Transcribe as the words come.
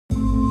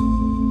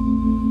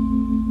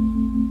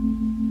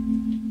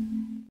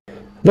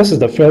This is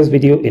the first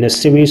video in a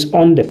series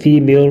on the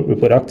female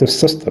reproductive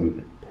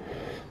system.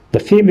 The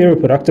female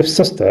reproductive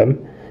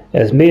system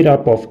is made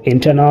up of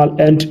internal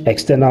and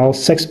external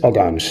sex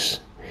organs.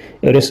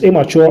 It is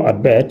immature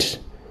at birth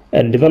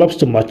and develops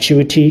to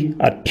maturity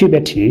at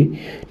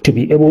puberty to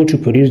be able to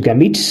produce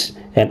gametes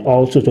and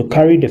also to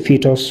carry the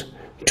fetus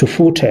to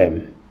full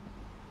term.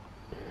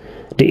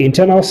 The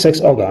internal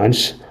sex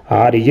organs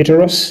are the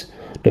uterus,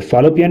 the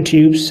fallopian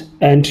tubes,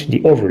 and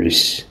the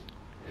ovaries.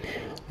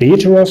 The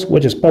uterus,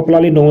 which is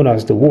popularly known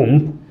as the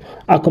womb,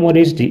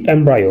 accommodates the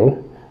embryo,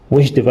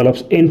 which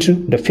develops into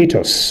the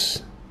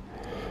fetus.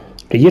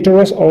 The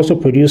uterus also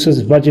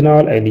produces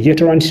vaginal and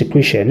uterine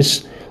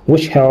secretions,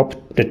 which help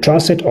the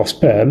transit of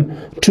sperm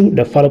to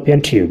the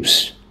fallopian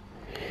tubes.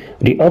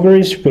 The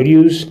ovaries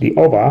produce the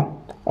ova,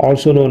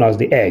 also known as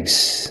the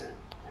eggs.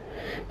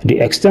 The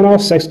external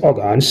sex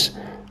organs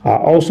are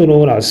also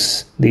known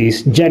as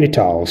these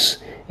genitals,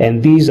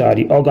 and these are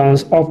the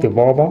organs of the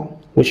vulva,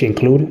 which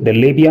include the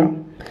labia,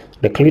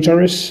 the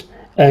clitoris,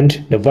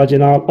 and the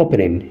vaginal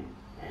opening.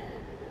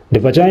 The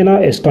vagina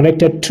is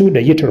connected to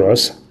the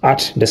uterus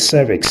at the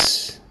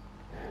cervix.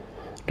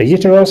 The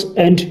uterus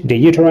and the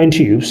uterine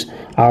tubes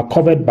are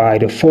covered by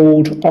the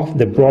fold of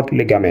the broad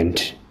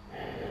ligament.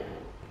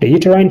 The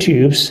uterine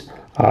tubes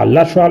are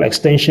lateral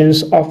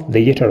extensions of the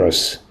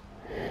uterus.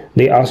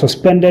 They are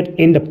suspended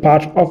in the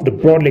part of the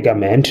broad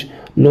ligament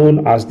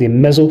known as the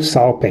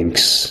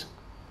mesosalpinx.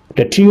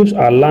 The tubes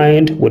are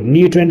lined with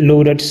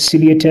nutrient-loaded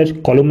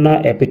ciliated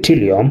columnar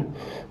epithelium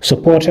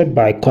supported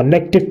by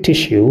connective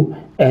tissue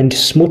and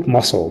smooth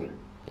muscle.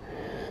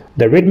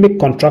 The rhythmic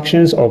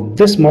contractions of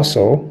this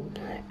muscle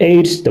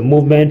aids the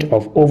movement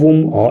of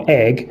ovum or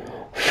egg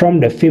from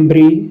the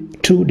fimbriae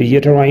to the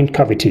uterine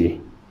cavity,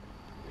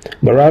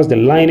 whereas the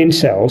lining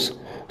cells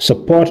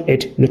support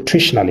it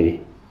nutritionally.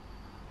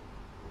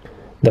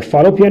 The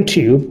fallopian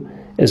tube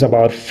is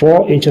about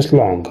 4 inches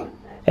long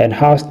and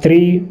has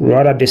 3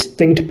 rather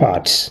distinct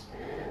parts.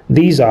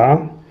 These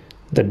are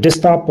the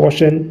distal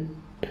portion,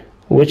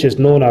 which is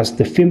known as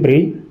the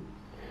fimbriae.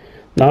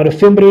 Now the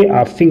fimbriae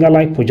are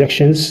finger-like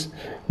projections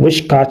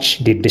which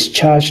catch the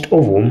discharged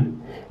ovum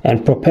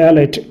and propel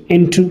it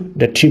into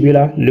the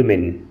tubular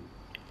lumen.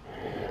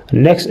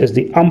 Next is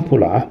the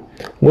ampulla,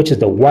 which is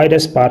the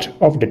widest part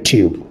of the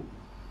tube.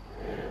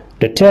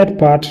 The third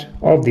part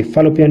of the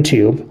fallopian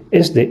tube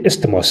is the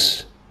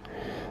isthmus.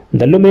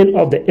 The lumen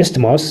of the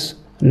isthmus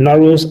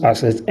narrows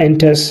as it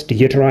enters the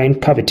uterine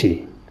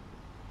cavity.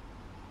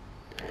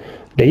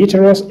 The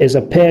uterus is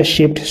a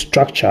pear-shaped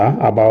structure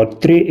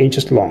about 3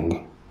 inches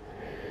long.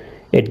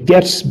 It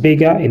gets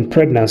bigger in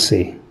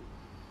pregnancy.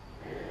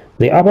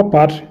 The upper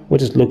part,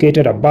 which is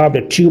located above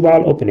the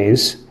tubal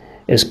openings,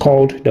 is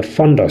called the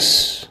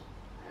fundus.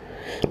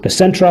 The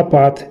central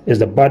part is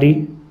the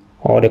body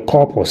or the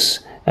corpus,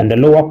 and the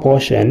lower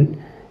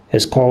portion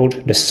is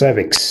called the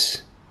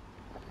cervix.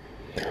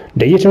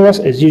 The uterus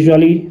is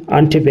usually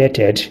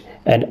anteverted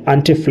and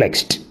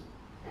anteflexed,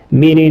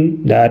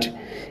 meaning that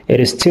it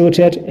is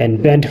tilted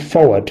and bent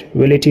forward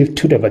relative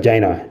to the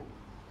vagina.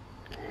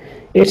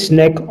 Its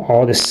neck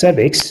or the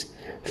cervix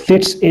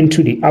fits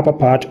into the upper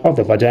part of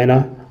the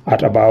vagina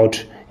at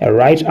about a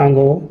right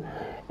angle,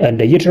 and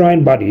the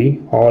uterine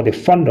body or the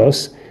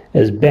fundus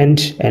is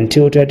bent and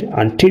tilted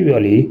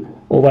anteriorly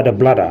over the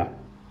bladder.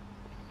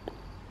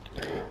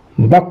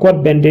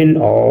 Backward bending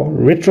or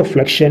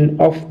retroflexion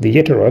of the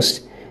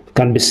uterus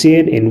can be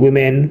seen in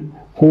women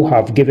who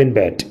have given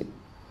birth.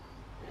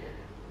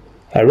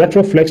 A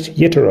retroflexed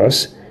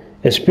uterus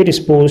is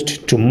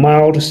predisposed to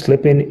mild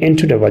slipping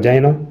into the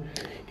vagina,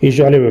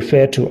 usually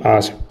referred to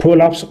as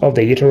prolapse of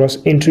the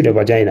uterus into the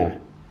vagina.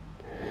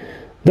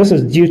 This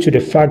is due to the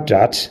fact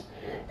that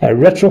a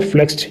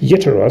retroflexed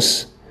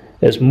uterus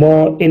is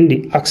more in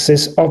the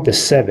axis of the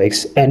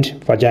cervix and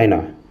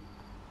vagina.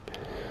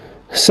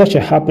 Such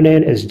a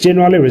happening is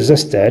generally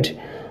resisted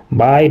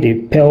by the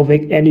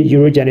pelvic and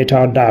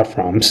urogenital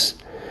diaphragms,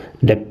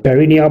 the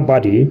perineal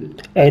body,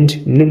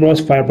 and numerous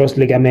fibrous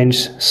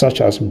ligaments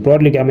such as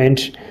broad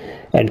ligament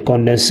and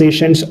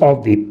condensations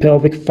of the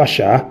pelvic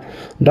fascia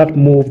that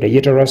move the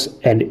uterus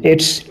and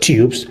its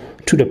tubes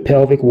to the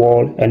pelvic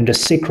wall and the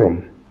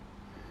sacrum.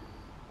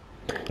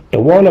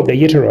 The wall of the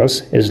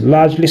uterus is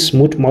largely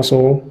smooth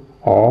muscle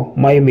or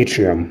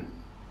myometrium.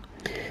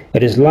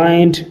 It is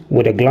lined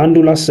with a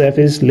glandular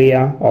surface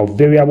layer of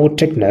variable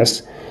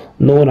thickness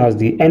known as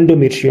the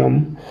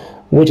endometrium,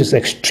 which is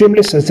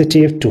extremely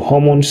sensitive to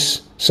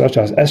hormones such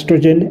as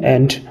estrogen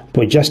and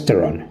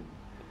progesterone.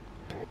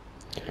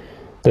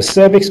 The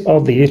cervix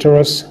of the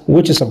uterus,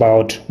 which is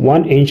about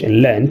 1 inch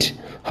in length,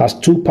 has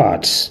 2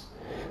 parts.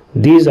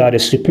 These are the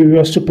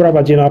superior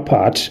supravaginal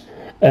part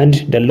and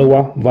the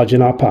lower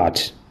vaginal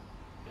part.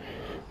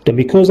 The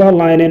mucosal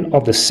lining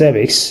of the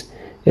cervix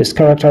is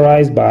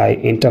characterized by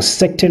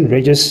intersecting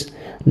ridges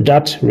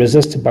that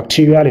resist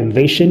bacterial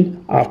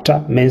invasion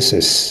after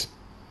menses.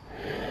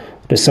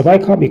 The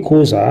cervical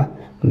mucosa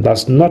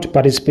does not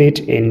participate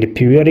in the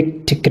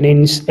periodic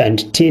thickenings and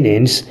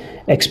thinnings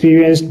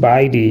experienced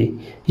by the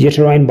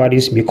uterine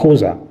body's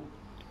mucosa.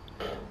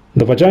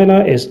 The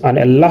vagina is an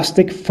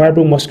elastic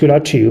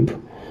fibromuscular tube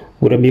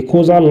with a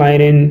mucosal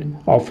lining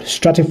of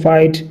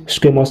stratified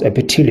squamous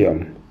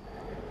epithelium.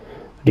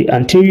 The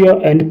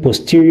anterior and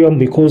posterior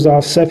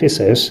mucosal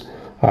surfaces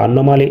are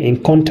normally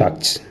in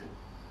contact.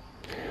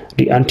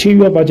 The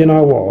anterior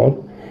vaginal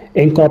wall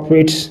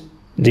incorporates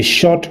the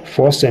short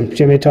 4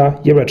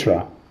 cm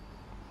urethra.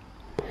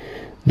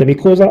 The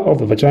mucosa of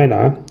the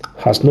vagina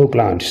has no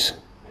glands.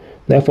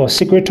 Therefore,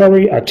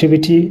 secretory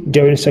activity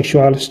during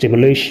sexual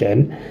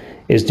stimulation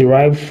is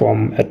derived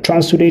from a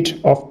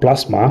transudate of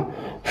plasma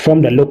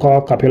from the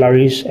local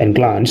capillaries and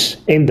glands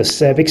in the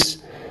cervix,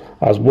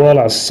 as well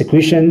as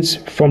secretions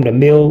from the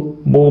male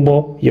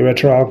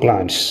bulbourethral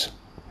glands.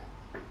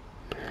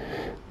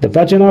 The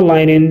vaginal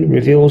lining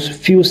reveals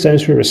few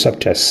sensory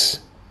receptors.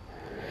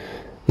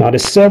 Now the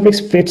cervix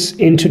fits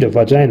into the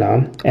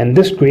vagina, and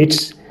this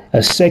creates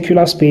a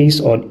circular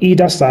space on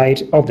either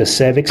side of the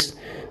cervix,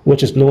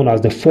 which is known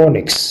as the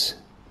fornix.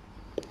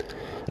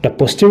 The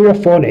posterior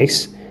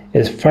fornix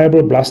is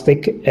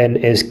fibroblastic and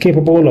is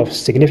capable of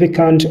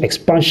significant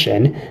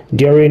expansion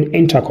during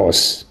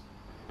intercourse.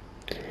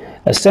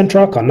 A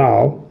central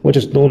canal, which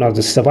is known as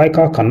the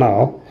cervical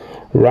canal,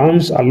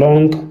 runs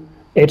along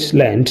its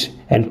length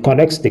and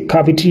connects the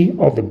cavity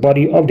of the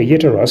body of the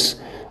uterus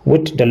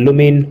with the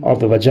lumen of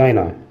the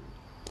vagina.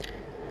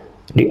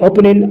 The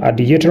opening at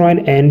the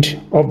uterine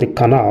end of the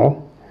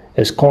canal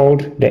is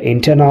called the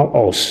internal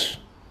os,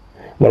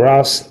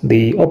 whereas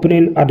the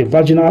opening at the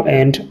vaginal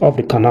end of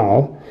the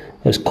canal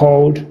is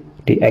called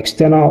the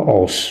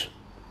external os.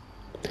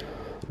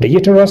 The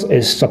uterus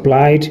is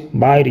supplied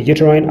by the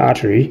uterine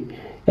artery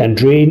and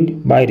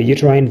drained by the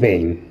uterine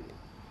vein.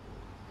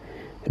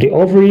 The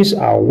ovaries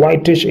are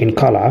whitish in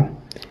color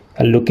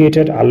and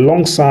located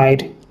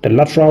alongside the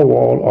lateral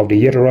wall of the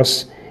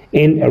uterus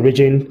in a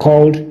region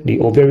called the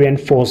ovarian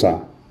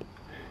fossa.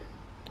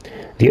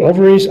 The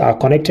ovaries are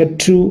connected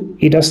to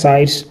either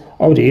sides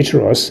of the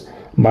uterus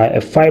by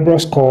a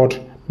fibrous cord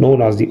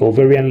known as the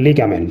ovarian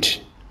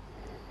ligament.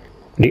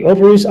 The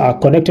ovaries are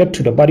connected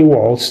to the body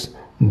walls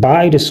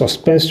by the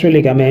suspensory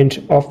ligament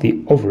of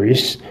the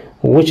ovaries,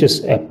 which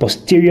is a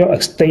posterior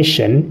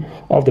extension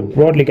of the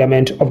broad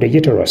ligament of the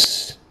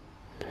uterus.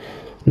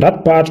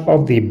 That part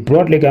of the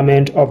broad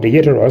ligament of the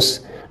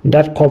uterus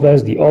that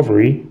covers the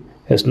ovary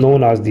is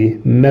known as the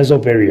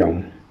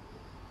mesosalpinx.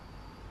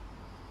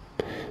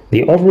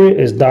 The ovary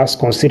is thus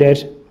considered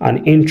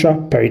an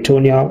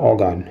intraperitoneal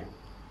organ.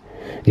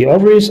 The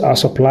ovaries are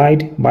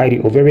supplied by the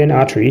ovarian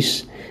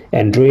arteries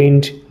and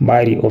drained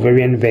by the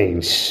ovarian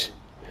veins.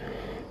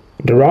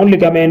 The round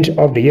ligament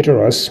of the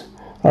uterus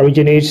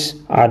originates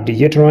at the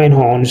uterine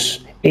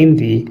horns in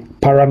the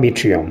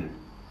parametrium.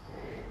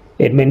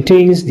 It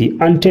maintains the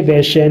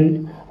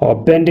anteversion or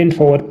bending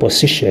forward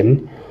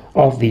position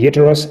of the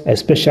uterus,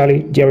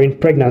 especially during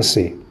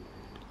pregnancy.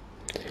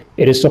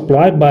 It is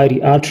supplied by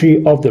the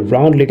artery of the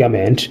round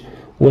ligament,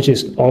 which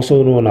is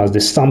also known as the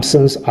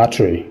Sampson's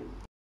artery.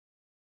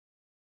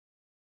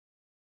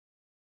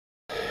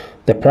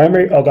 The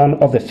primary organ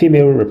of the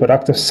female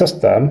reproductive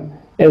system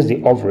is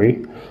the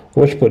ovary,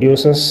 which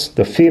produces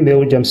the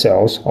female germ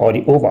cells or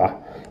the ova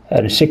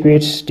and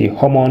secretes the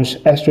hormones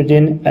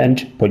estrogen and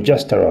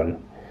progesterone.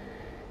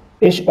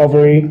 Each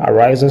ovary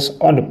arises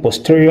on the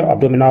posterior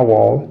abdominal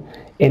wall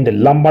in the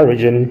lumbar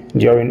region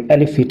during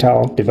early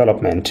fetal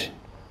development.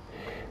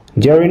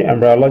 During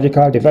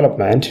embryological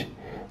development,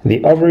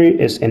 the ovary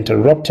is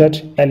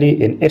interrupted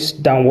early in its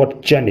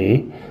downward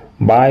journey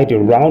by the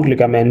round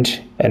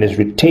ligament and is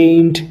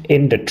retained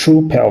in the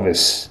true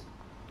pelvis.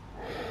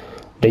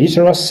 The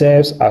uterus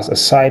serves as a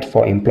site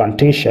for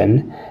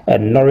implantation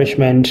and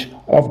nourishment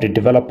of the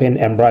developing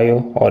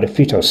embryo or the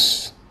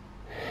fetus.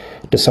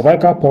 The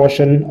cervical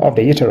portion of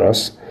the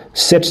uterus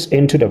sits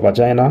into the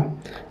vagina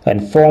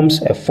and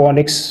forms a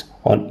fornix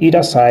on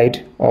either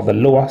side of the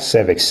lower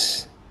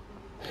cervix.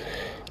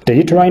 The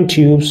uterine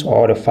tubes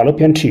or the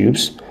fallopian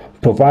tubes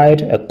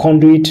provide a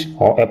conduit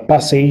or a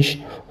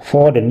passage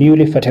for the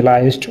newly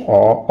fertilized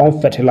or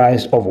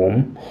unfertilized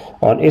ovum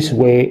on its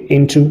way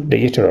into the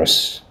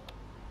uterus.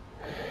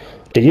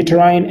 The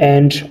uterine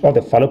end of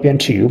the fallopian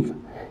tube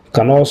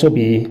can also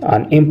be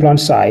an implant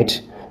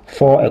site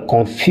for a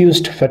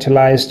confused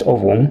fertilized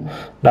ovum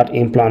that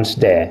implants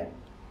there.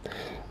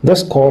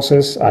 This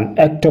causes an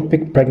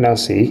ectopic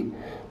pregnancy,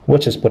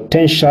 which is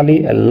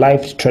potentially a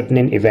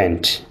life-threatening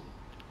event.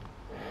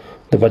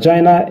 The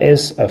vagina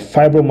is a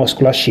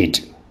fibromuscular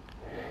sheet.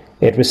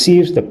 It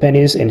receives the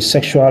penis in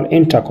sexual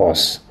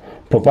intercourse,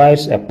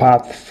 provides a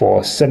path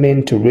for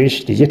semen to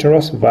reach the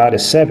uterus via the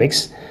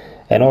cervix,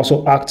 and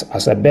also acts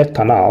as a birth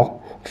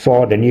canal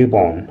for the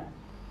newborn.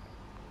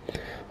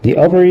 The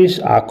ovaries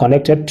are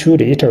connected to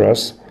the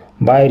uterus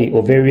by the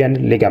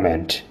ovarian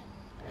ligament.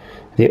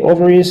 The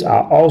ovaries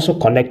are also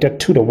connected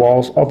to the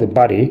walls of the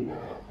body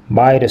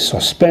by the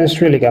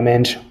suspensory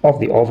ligament of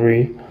the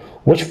ovary,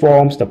 which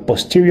forms the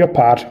posterior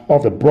part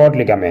of the broad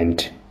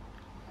ligament.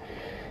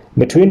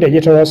 Between the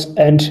uterus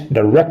and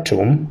the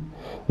rectum,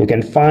 we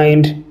can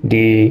find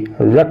the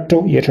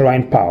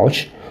recto-uterine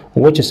pouch,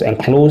 which is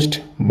enclosed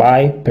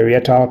by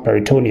parietal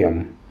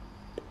peritoneum.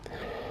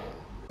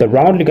 The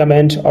round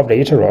ligament of the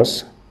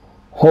uterus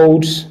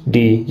holds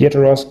the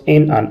uterus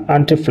in an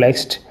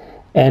antiflexed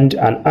and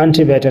an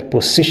anteverted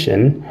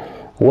position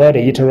where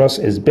the uterus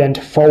is bent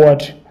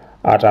forward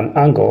at an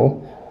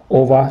angle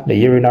over the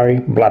urinary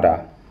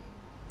bladder.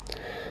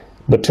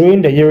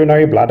 Between the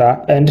urinary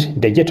bladder and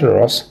the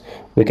uterus,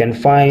 we can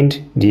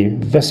find the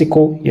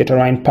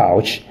vesico-uterine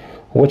pouch,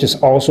 which is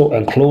also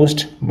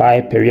enclosed by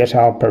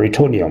parietal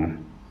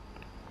peritoneum.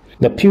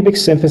 The pubic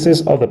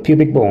symphysis of the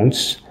pubic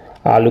bones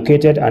are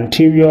located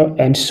anterior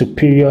and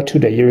superior to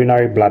the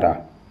urinary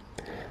bladder.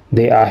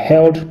 They are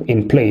held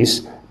in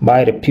place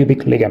by the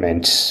pubic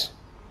ligaments.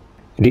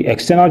 The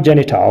external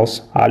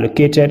genitals are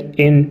located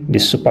in the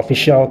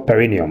superficial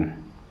perineum.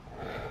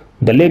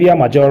 The labia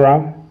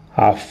majora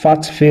are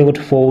fat-filled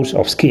folds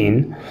of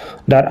skin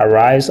that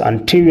arise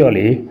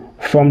anteriorly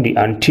from the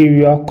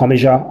anterior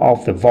commissure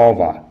of the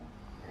vulva.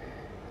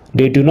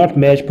 They do not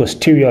merge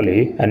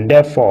posteriorly and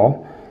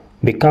therefore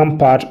become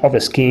part of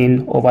the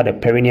skin over the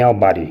perineal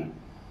body.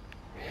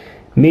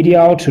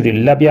 Medial to the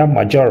labia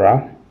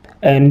majora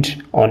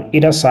and on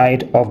either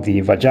side of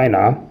the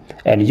vagina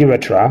and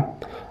urethra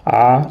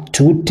are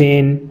two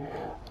thin,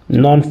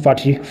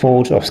 non-fatty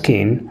folds of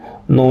skin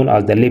known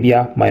as the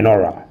labia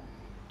minora.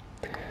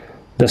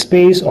 The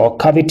space or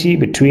cavity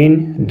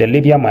between the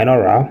labia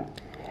minora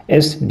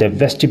is the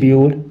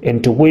vestibule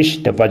into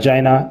which the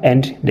vagina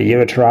and the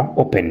urethra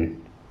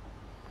open.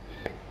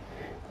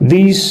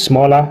 These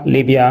smaller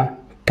labia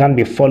can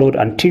be followed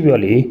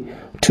anteriorly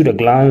to the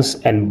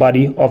glans and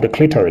body of the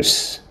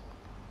clitoris.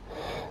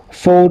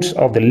 Folds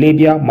of the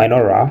labia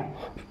minora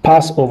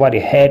pass over the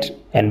head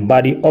and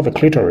body of the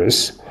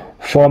clitoris,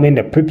 forming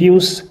the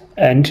prepuce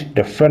and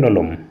the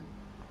frenulum.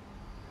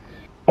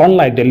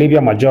 Unlike the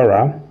labia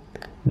majora,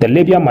 the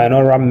labia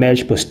minora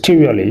merge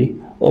posteriorly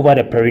over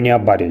the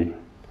perineal body.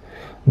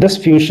 This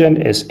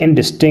fusion is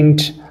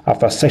indistinct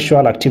after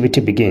sexual activity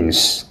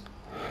begins.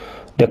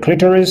 The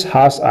clitoris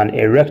has an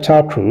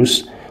erectile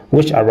crus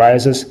which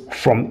arises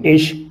from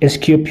each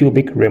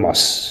ischiopubic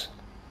ramus.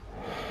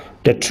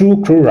 The two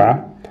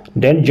crura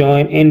then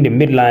join in the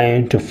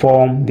midline to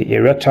form the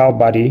erectile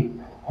body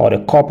or the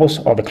corpus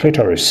of the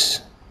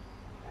clitoris.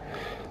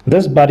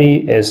 This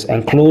body is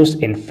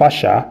enclosed in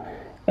fascia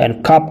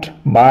and capped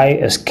by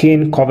a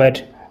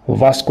skin-covered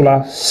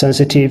vascular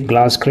sensitive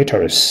glans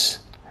clitoris.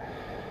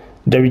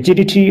 The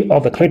rigidity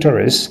of the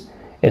clitoris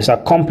is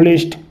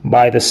accomplished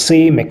by the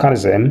same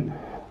mechanism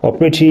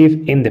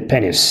operative in the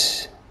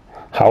penis.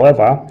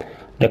 However,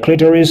 the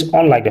clitoris,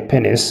 unlike the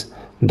penis,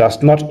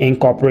 does not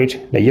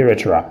incorporate the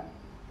urethra.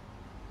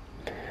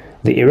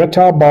 The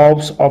erectile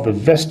bulbs of the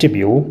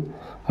vestibule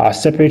are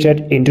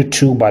separated into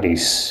two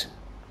bodies.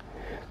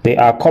 They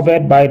are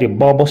covered by the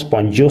bulbus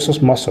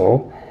spongiosus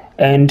muscle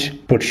and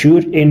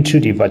protrude into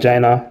the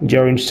vagina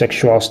during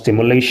sexual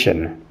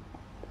stimulation.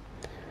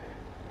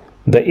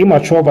 The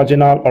immature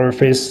vaginal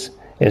orifice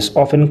is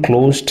often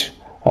closed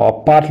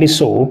or partly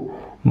so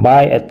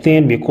by a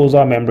thin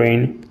mucosal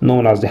membrane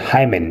known as the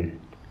hymen.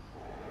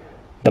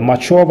 The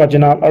mature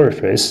vaginal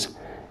orifice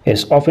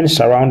is often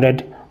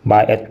surrounded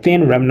by a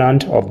thin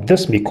remnant of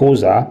this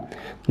mucosa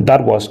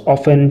that was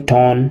often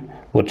torn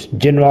with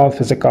general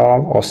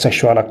physical or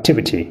sexual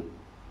activity.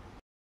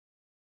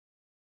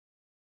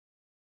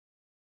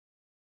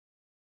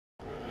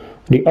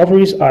 The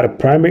ovaries are the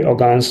primary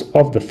organs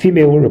of the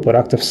female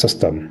reproductive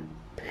system.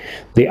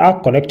 They are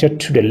connected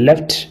to the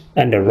left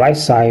and the right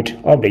side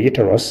of the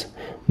uterus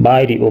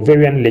by the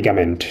ovarian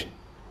ligament.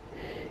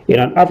 In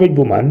an average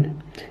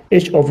woman,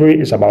 each ovary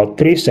is about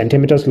 3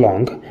 centimeters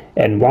long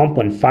and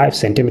 1.5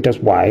 centimeters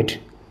wide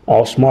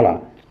or smaller.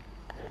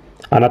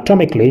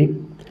 Anatomically,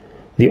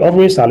 the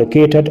ovaries are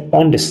located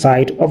on the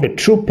side of the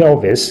true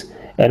pelvis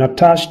and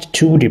attached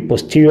to the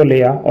posterior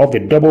layer of the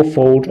double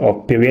fold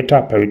of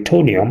parietal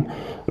peritoneum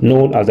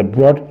known as the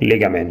broad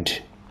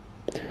ligament.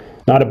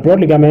 Now, the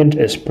broad ligament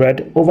is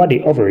spread over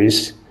the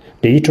ovaries,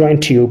 the uterine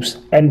tubes,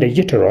 and the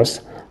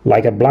uterus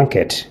like a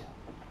blanket.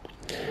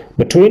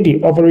 Between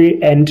the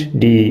ovary and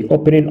the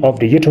opening of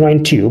the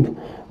uterine tube,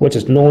 which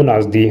is known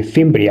as the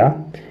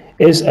fimbria,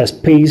 is a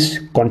space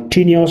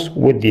continuous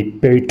with the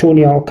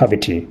peritoneal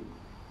cavity.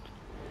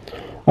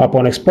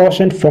 Upon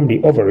expulsion from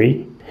the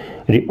ovary,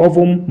 the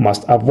ovum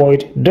must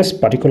avoid this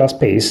particular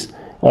space,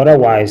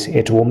 otherwise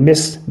it will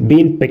miss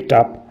being picked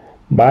up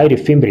by the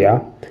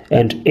fimbria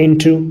and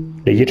into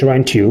the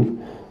uterine tube,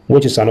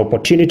 which is an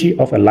opportunity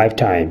of a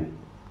lifetime.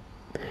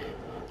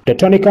 The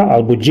tunica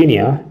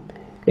albuginea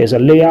is a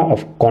layer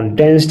of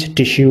condensed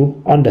tissue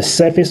on the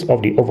surface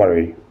of the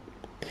ovary.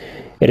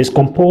 It is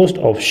composed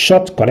of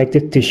short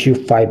connective tissue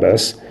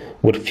fibers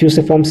with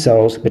fusiform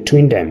cells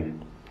between them.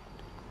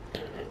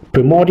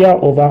 Primordial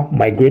ova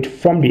migrate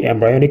from the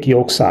embryonic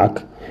yolk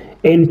sac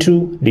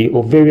into the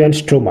ovarian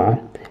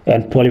stroma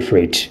and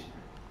proliferate.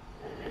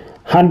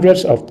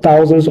 Hundreds of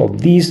thousands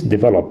of these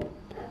develop,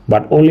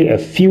 but only a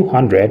few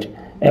hundred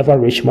ever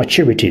reach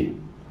maturity.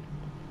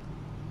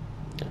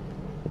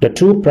 The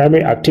two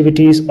primary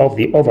activities of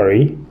the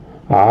ovary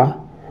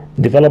are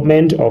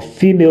development of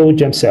female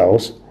germ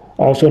cells,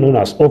 also known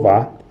as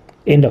ova,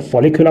 in the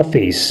follicular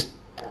phase,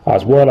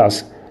 as well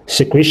as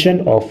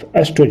secretion of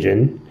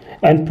estrogen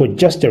and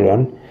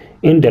progesterone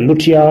in the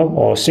luteal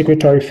or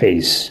secretory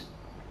phase.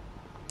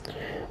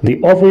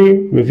 The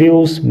ovary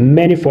reveals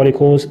many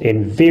follicles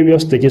in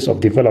various stages of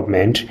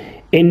development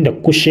in the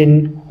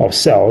cushion of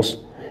cells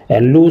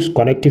and loose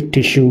connective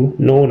tissue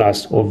known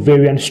as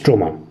ovarian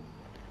stroma.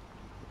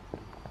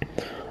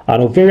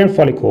 An ovarian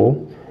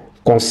follicle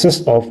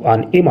consists of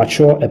an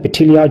immature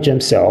epithelial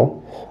germ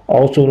cell,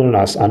 also known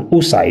as an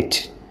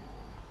oocyte.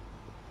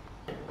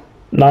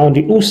 Now,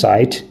 the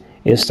oocyte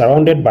is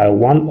surrounded by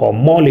one or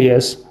more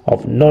layers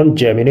of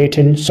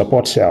non-germinating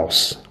support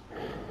cells.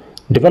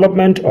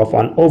 Development of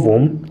an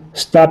ovum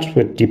starts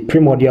with the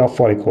primordial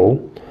follicle,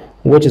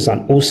 which is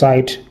an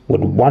oocyte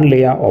with one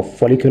layer of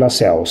follicular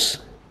cells.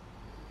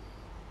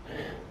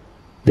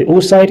 The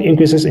oocyte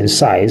increases in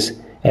size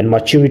and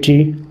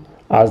maturity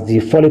as the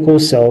follicle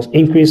cells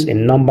increase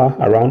in number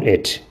around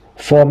it,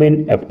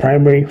 forming a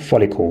primary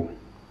follicle.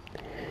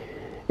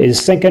 In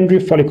secondary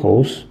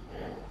follicles,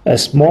 a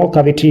small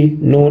cavity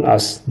known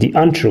as the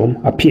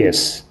antrum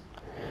appears.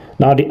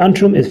 Now, the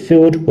antrum is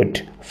filled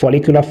with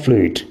follicular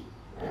fluid,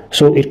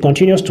 so it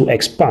continues to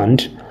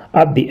expand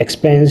at the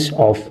expense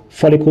of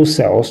follicle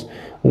cells,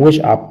 which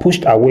are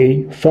pushed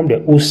away from the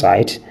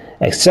oocyte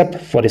except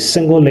for the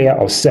single layer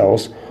of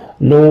cells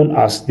known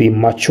as the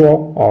mature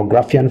or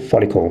Graafian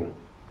follicle.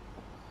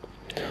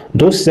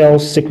 Those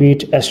cells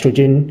secrete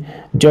estrogen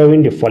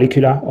during the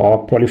follicular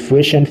or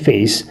proliferation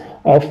phase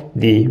of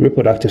the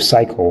reproductive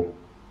cycle.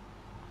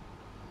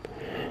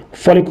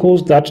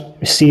 Follicles that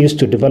cease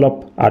to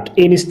develop at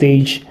any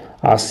stage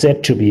are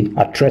said to be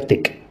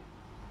atretic.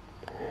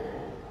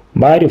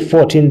 By the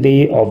 14th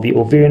day of the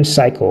ovarian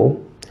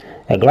cycle,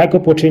 a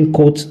glycoprotein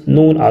coat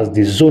known as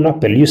the zona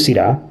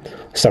pellucida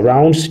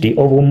surrounds the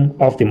ovum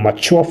of the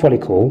mature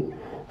follicle,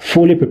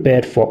 fully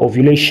prepared for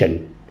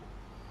ovulation.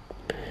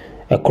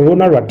 A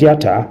corona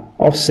radiata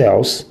of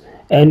cells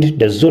and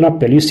the zona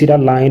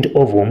pellucida lined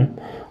ovum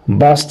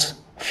bursts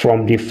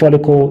from the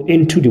follicle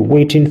into the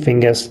waiting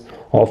fingers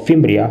or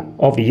fimbria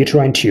of the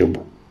uterine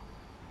tube.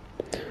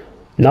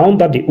 Now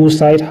that the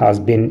oocyte has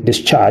been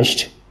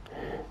discharged,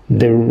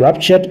 the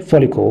ruptured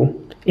follicle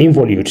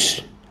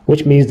involutes,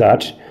 which means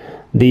that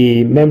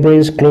the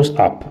membranes close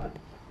up.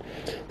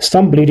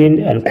 Some bleeding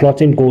and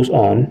clotting goes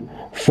on,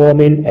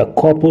 forming a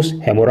corpus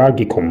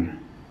hemorrhagicum.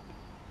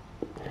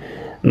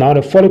 Now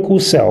the follicle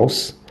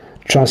cells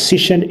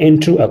transition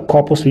into a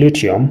corpus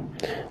luteum,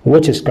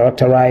 which is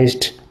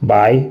characterized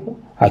by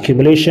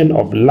accumulation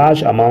of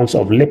large amounts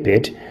of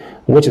lipid,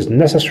 which is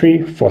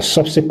necessary for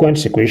subsequent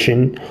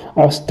secretion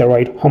of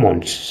steroid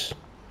hormones.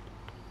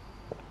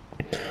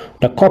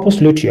 The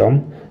corpus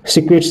luteum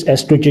secretes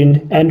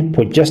estrogen and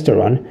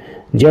progesterone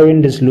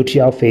during this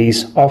luteal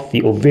phase of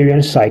the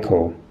ovarian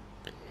cycle.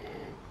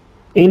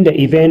 In the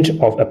event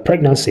of a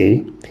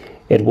pregnancy,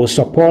 it will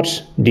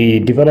support the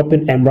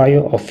developing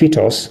embryo or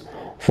fetus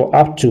for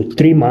up to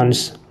 3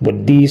 months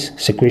with these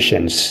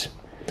secretions.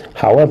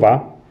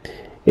 However,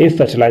 if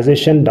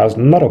fertilization does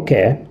not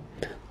occur,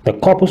 the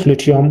corpus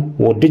luteum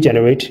will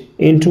degenerate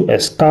into a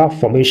scar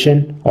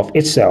formation of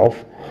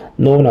itself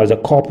known as the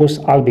corpus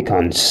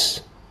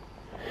albicans.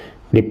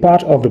 The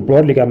part of the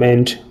broad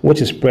ligament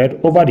which is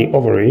spread over the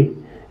ovary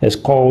is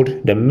called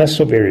the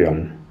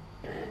mesovarium,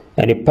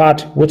 and the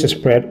part which is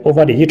spread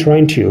over the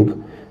uterine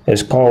tube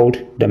is called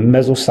the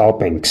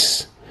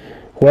mesosalpinx,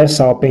 where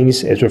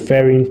salpinx is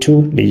referring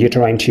to the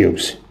uterine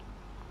tubes.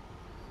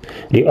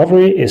 The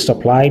ovary is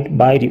supplied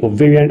by the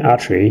ovarian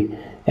artery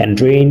and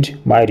drained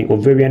by the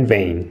ovarian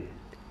vein.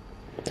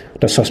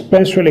 The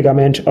suspensory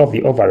ligament of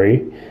the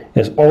ovary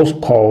is also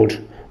called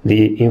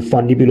the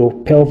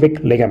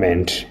infundibulopelvic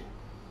ligament.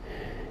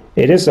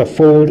 It is a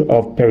fold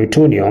of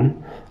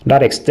peritoneum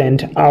that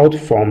extends out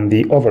from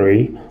the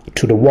ovary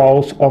to the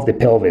walls of the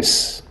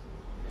pelvis.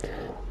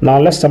 Now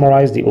let's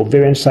summarize the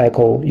ovarian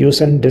cycle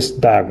using this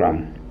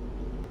diagram.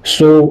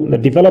 So the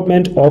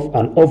development of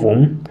an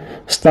ovum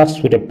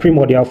starts with a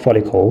primordial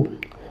follicle,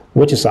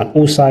 which is an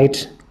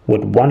oocyte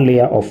with one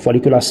layer of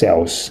follicular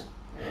cells.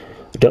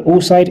 The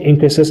oocyte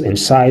increases in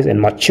size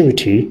and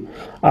maturity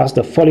as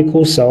the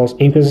follicle cells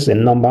increases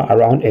in number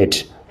around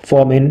it,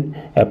 forming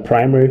a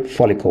primary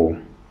follicle.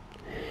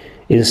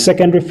 In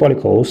secondary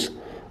follicles,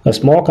 a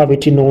small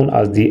cavity known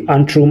as the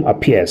antrum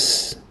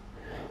appears.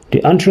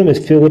 The antrum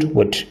is filled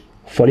with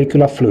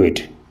follicular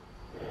fluid.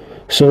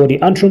 So the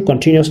antrum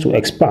continues to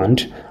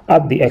expand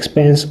at the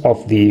expense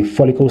of the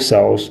follicle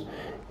cells,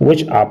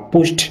 which are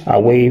pushed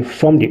away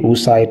from the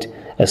oocyte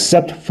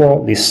except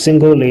for the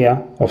single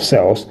layer of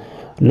cells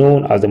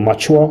known as the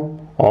mature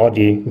or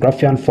the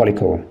Graafian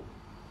follicle.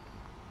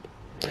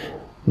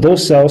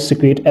 Those cells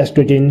secrete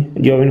estrogen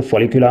during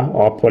follicular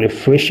or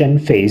proliferation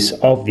phase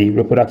of the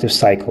reproductive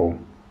cycle.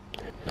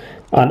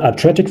 An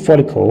atretic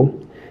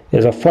follicle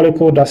is a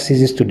follicle that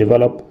ceases to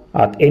develop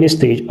at any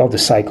stage of the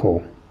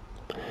cycle.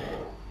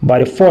 By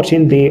the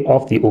 14th day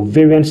of the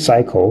ovarian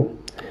cycle,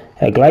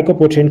 a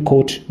glycoprotein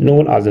coat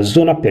known as the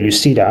zona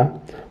pellucida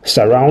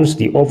surrounds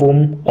the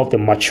ovum of the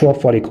mature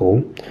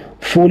follicle,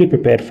 fully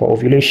prepared for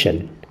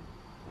ovulation.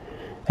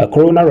 A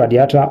coronal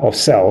radiata of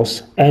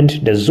cells and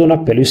the zona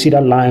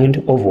pellucida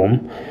lined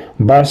ovum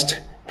burst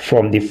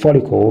from the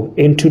follicle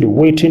into the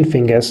waiting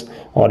fingers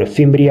or the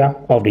fimbriae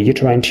of the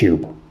uterine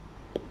tube.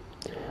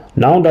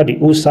 Now that the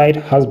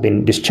oocyte has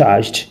been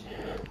discharged,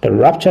 the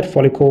ruptured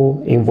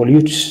follicle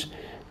involutes,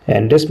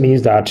 and this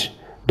means that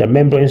the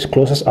membrane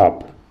closes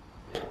up.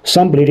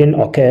 Some bleeding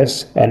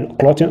occurs and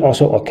clotting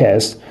also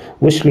occurs,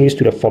 which leads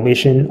to the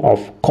formation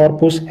of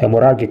corpus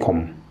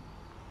hemorrhagicum.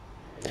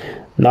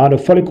 Now the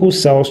follicle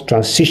cells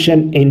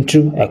transition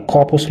into a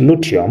corpus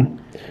luteum,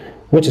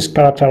 which is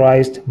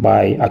characterized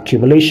by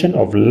accumulation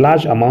of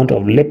large amount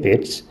of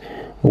lipids,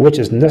 which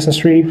is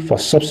necessary for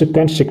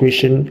subsequent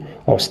secretion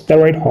of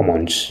steroid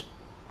hormones.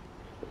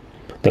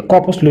 The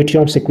corpus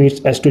luteum secretes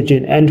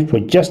estrogen and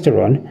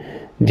progesterone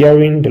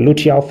during the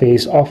luteal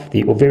phase of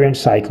the ovarian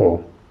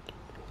cycle.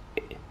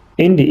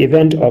 In the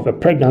event of a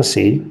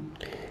pregnancy,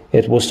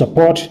 it will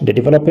support the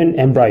developing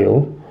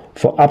embryo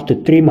for up to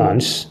 3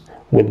 months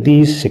with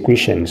these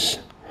secretions.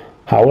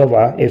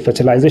 However, if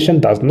fertilization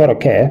does not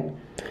occur,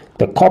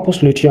 the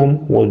corpus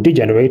luteum will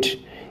degenerate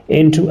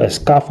into a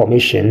scar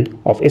formation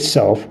of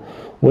itself,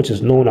 which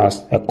is known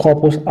as a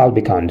corpus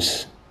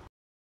albicans.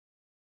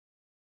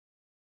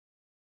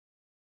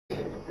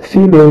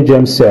 Female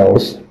germ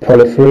cells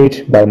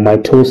proliferate by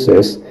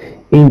mitosis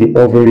in the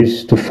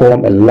ovaries to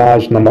form a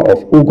large number of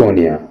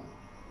oogonia.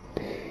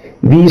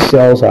 These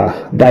cells are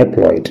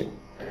diploid,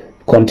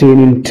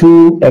 containing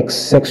 2 X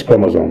sex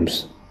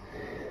chromosomes.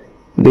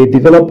 They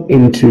develop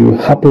into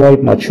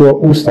haploid mature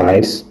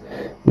oocytes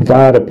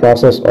via the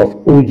process of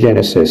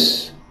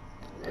oogenesis.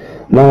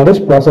 Now, this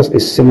process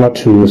is similar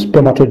to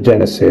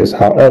spermatogenesis,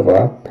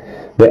 however,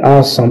 there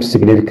are some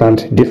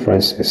significant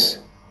differences.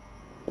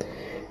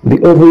 The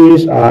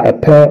ovaries are a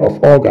pair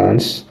of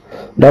organs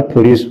that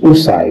produce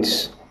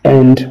oocytes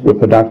and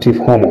reproductive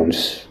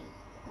hormones.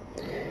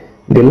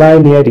 They lie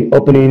near the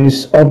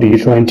openings of the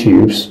uterine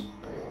tubes,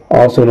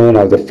 also known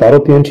as the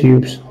fallopian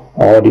tubes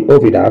or the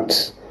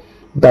oviducts,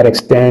 that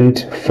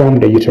extend from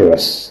the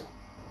uterus.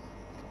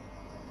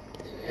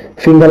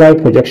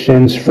 Finger-like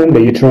projections from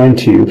the uterine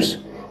tubes,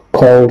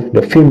 called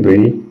the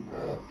fimbriae,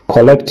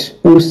 collect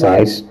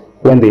oocytes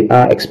when they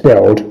are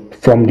expelled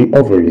from the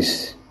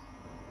ovaries.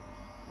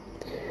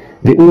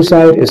 The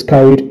oocyte is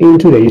carried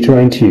into the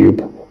uterine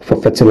tube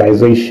for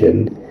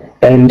fertilization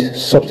and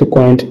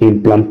subsequent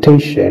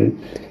implantation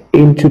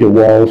into the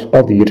walls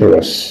of the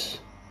uterus.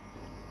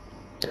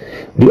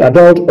 The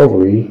adult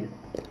ovary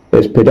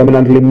is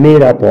predominantly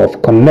made up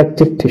of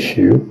connective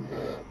tissue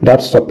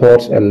that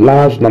supports a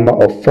large number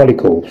of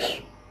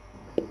follicles.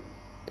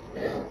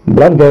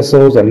 Blood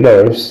vessels and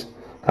nerves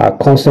are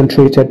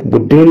concentrated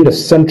within the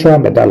central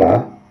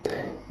medulla,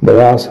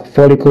 whereas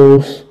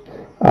follicles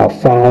are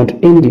found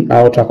in the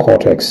outer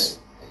cortex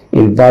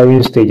in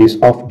varying stages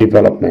of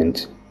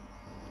development.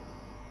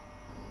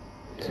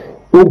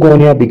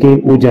 Oogonia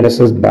begin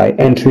oogenesis by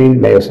entering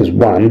meiosis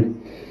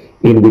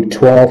I in week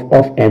 12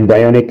 of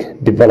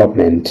embryonic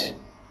development.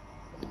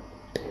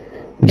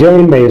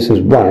 During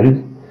meiosis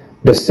I,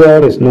 the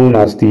cell is known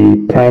as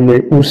the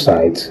primary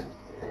oocyte,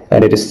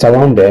 and it is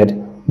surrounded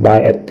by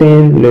a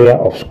thin layer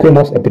of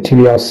squamous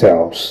epithelial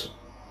cells.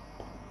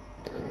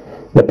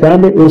 The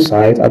primary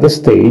oocyte at this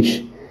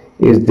stage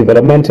is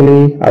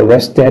developmentally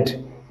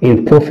arrested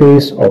in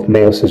prophase of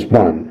meiosis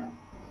I.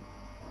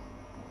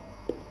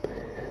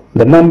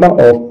 The number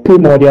of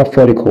primordial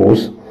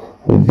follicles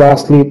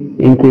vastly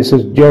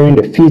increases during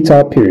the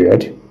fetal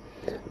period,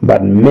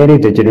 but many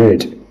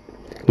degenerate,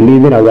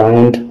 leaving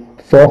around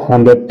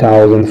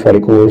 400,000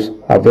 follicles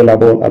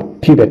available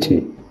at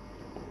puberty.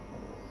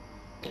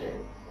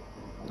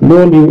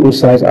 No new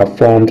oocytes are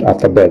formed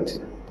after birth.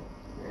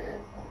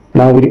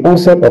 Now, with the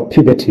onset of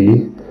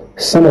puberty,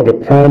 some of the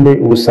primary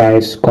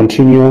oocytes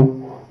continue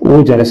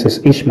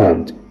oogenesis each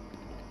month.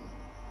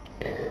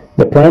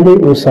 The primary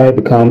oocyte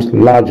becomes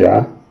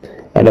larger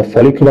and the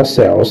follicular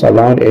cells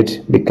around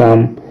it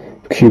become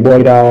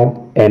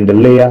cuboidal and the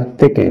layer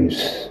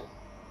thickens.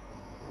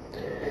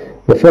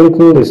 The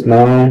follicle is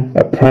now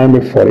a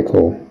primary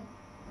follicle.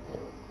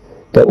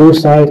 The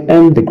oocyte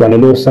and the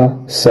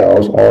granulosa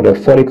cells or the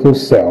follicle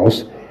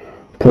cells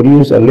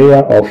produce a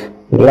layer of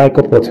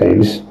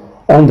glycoproteins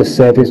on the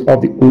surface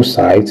of the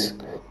oocytes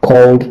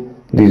called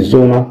the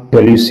zona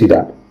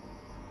pellucida.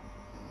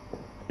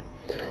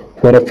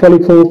 When a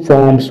follicle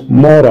forms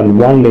more than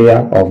one layer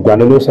of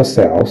granulosa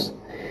cells,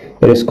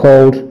 it is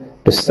called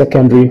the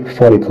secondary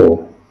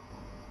follicle.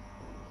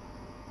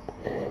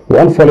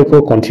 One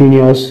follicle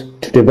continues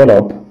to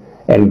develop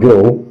and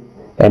grow,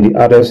 and the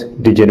others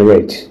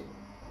degenerate.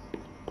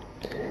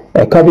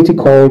 A cavity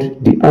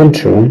called the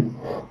antrum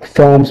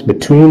forms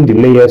between the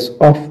layers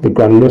of the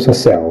granulosa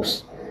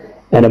cells,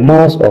 and a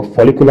mass of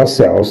follicular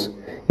cells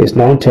is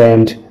now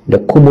termed the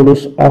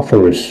cumulus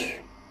ovaris.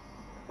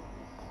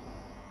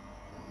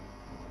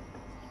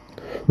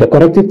 The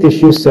connective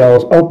tissue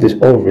cells of this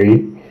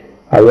ovary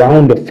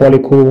around the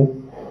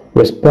follicle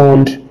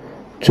respond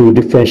to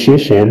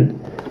differentiation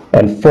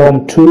and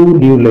form 2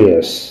 new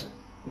layers.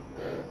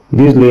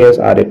 These layers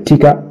are the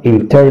theca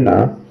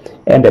interna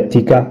and the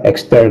theca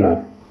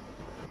externa.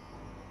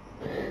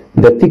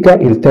 The thicker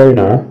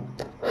interna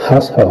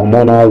has a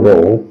hormonal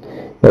role,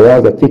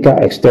 whereas the thicker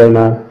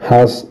externa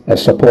has a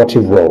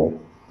supportive role.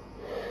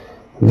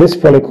 This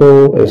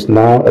follicle is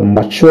now a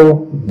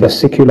mature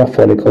vesicular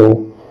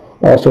follicle,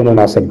 also known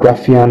as a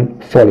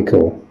Graafian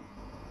follicle.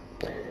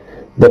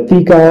 The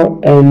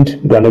thecal and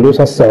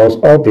granulosa cells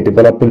of the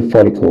developing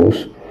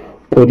follicles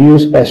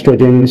produce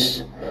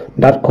estrogens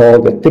that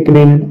cause the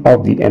thickening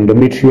of the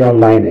endometrial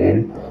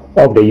lining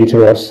of the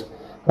uterus,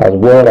 as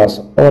well as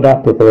other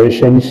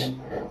preparations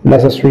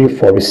necessary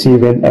for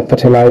receiving a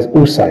fertilized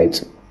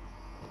oocyte.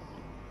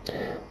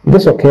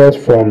 This occurs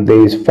from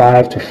days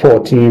 5 to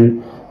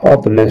 14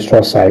 of the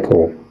menstrual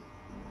cycle.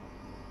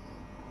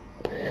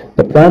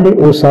 The primary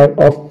oocyte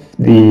of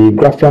the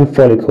Graafian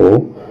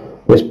follicle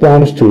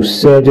responds to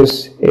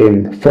surges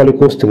in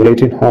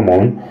follicle-stimulating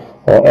hormone,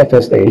 or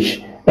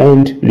FSH,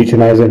 and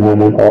luteinizing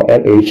hormone, or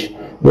LH,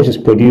 which is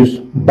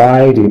produced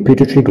by the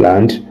pituitary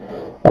gland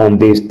on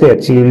days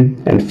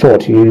 13 and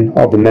 14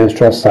 of the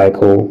menstrual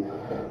cycle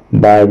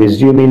by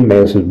resuming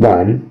meiosis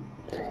 1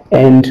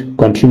 and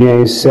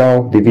continuing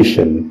cell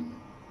division.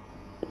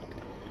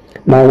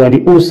 Now, when the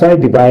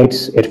oocyte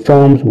divides, it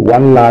forms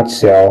one large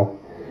cell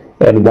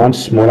and one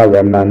smaller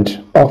remnant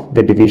of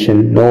the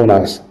division known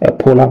as a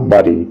polar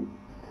body.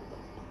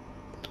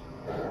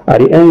 At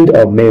the end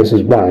of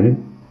meiosis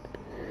 1,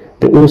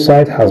 the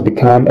oocyte has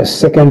become a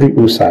secondary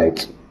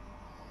oocyte.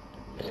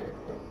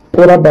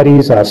 Polar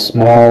bodies are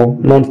small,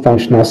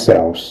 non-functional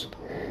cells.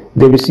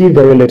 They receive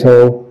very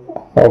little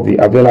of the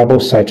available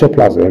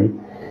cytoplasm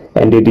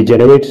and they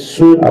degenerate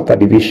soon after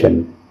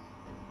division.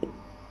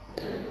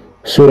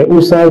 So the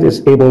oocyte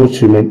is able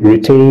to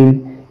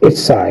retain its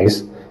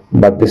size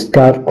but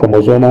discard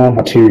chromosomal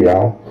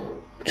material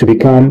to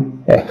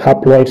become a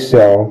haploid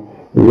cell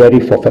ready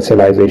for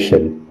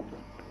fertilization.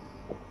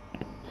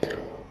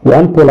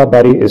 One polar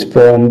body is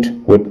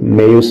formed with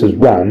meiosis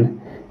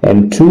 1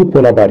 and two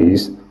polar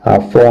bodies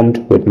are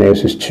formed with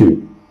meiosis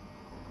 2.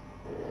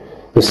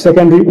 The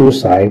secondary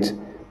oocyte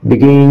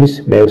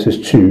begins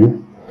meiosis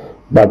 2,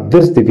 but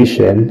this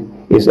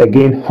division is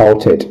again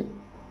halted.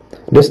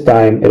 This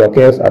time it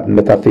occurs at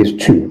metaphase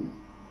 2.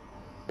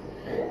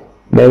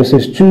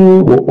 Meiosis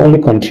 2 will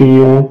only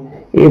continue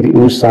if the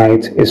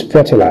oocyte is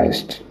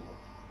fertilized.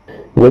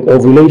 With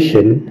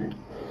ovulation,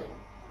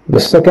 the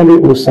secondary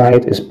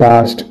oocyte is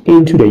passed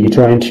into the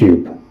uterine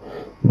tube,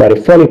 but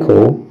the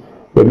follicle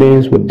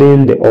remains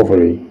within the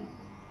ovary.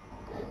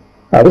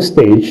 At this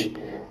stage,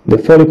 the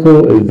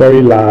follicle is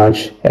very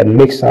large and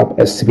makes up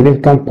a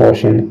significant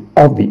portion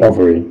of the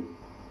ovary.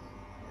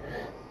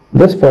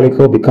 This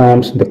follicle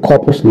becomes the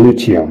corpus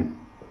luteum.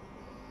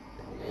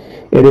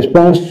 In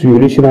response to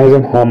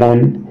luteinizing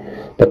hormone,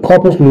 the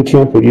corpus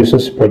luteum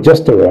produces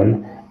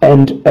progesterone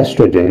and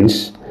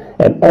estrogens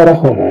and other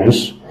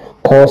hormones,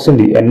 causing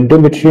the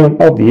endometrium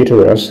of the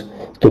uterus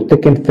to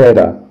thicken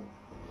further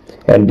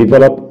and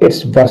develop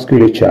its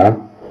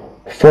vasculature,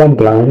 form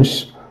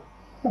glands,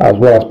 as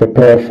well as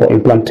prepare for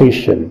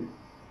implantation.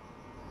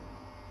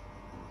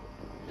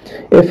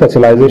 If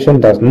fertilization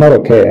does not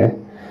occur,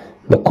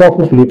 the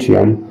corpus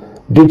luteum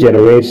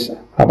degenerates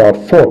about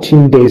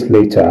 14 days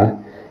later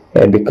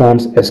and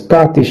becomes a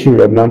scar tissue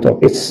remnant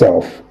of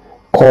itself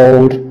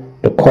called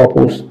the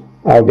corpus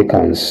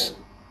albicans.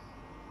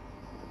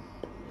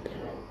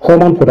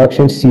 Hormone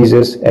production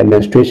ceases and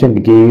menstruation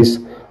begins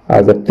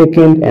as the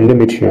thickened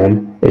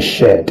endometrium is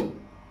shed.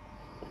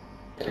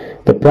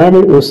 The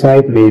primary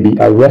oocyte may be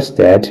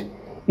arrested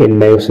in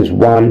meiosis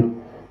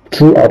 1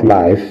 throughout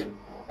life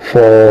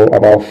for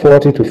about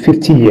 40 to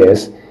 50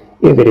 years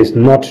if it is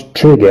not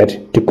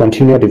triggered to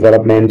continue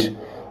development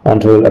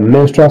until a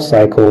menstrual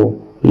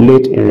cycle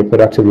late in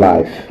reproductive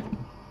life.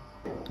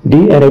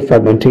 DNA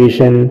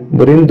fragmentation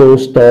within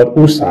those stored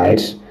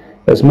oocytes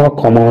is more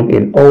common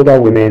in older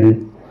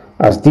women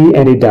as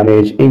DNA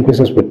damage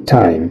increases with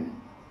time.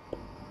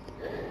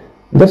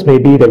 This may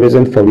be the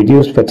reason for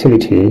reduced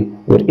fertility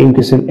with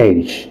increasing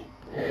age.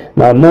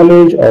 Now,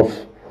 knowledge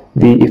of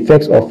the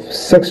effects of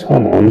sex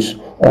hormones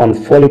on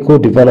follicle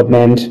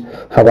development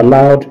have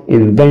allowed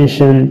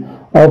invention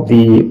of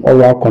the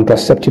oral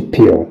contraceptive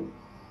pill.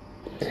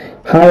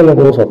 High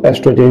levels of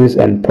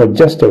estrogens and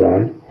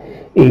progesterone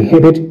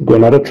inhibit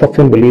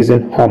gonadotropin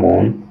releasing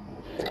hormone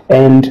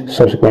and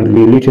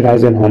subsequently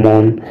luteinizing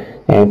hormone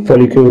and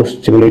follicle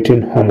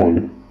stimulating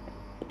hormone.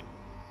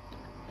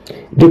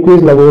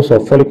 Decreased levels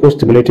of follicle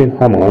stimulating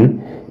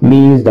hormone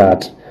means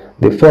that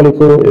the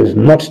follicle is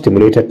not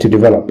stimulated to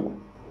develop,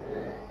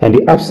 and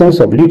the absence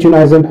of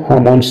luteinizing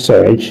hormone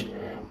surge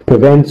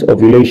prevents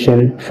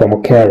ovulation from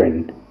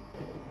occurring.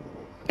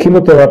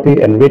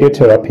 Chemotherapy and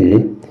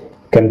radiotherapy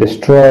can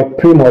destroy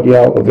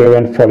primordial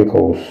ovarian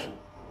follicles.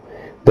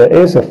 There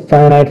is a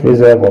finite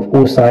reserve of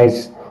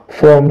oocytes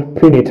formed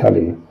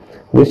prenatally,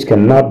 which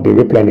cannot be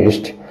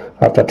replenished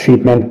after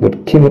treatment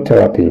with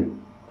chemotherapy.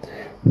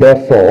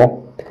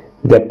 Therefore,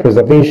 the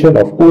preservation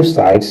of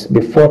oocytes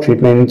before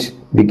treatment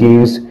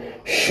begins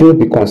should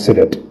be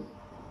considered.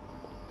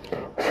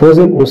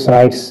 Frozen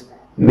oocytes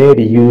may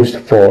be used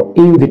for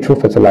in vitro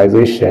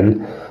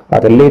fertilization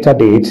at a later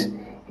date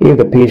if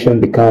the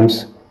patient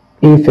becomes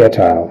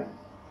infertile.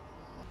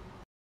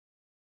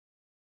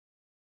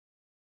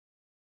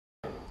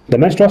 The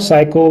menstrual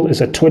cycle is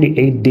a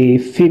 28-day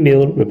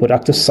female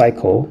reproductive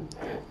cycle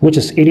which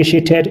is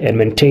initiated and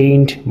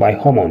maintained by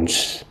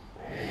hormones.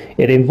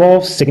 It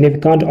involves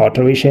significant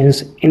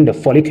alterations in the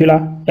follicular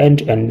and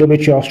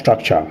endometrial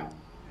structure.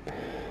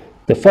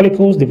 The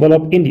follicles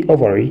develop in the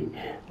ovary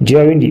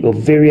during the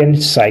ovarian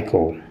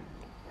cycle.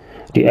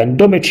 The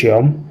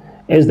endometrium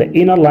is the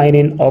inner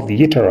lining of the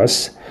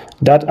uterus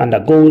that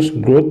undergoes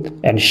growth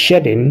and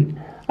shedding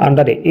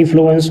under the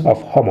influence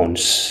of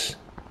hormones.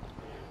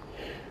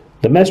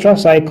 The menstrual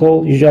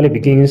cycle usually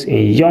begins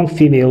in young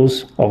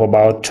females of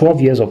about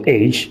 12 years of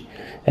age,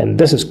 and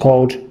this is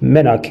called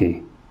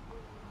menarche.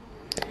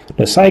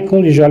 The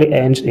cycle usually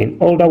ends in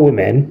older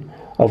women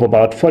of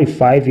about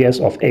 45 years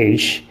of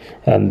age,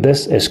 and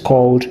this is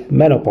called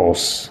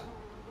menopause.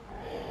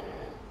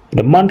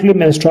 The monthly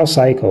menstrual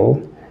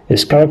cycle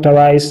is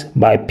characterized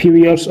by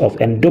periods of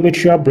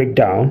endometrial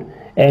breakdown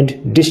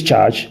and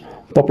discharge,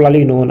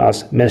 popularly known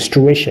as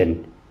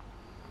menstruation.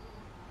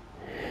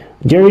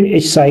 During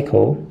each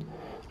cycle,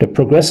 the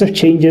progressive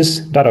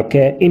changes that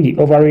occur in the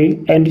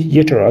ovary and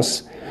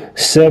uterus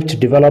serve to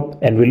develop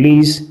and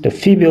release the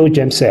female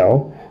germ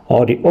cell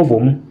or the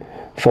ovum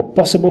for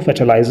possible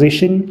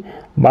fertilization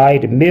by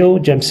the male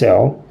germ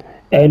cell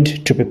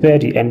and to prepare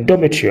the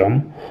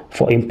endometrium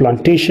for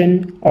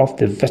implantation of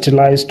the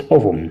fertilized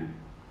ovum.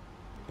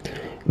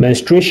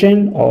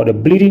 Menstruation or the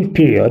bleeding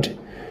period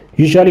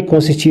usually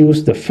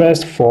constitutes the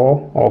first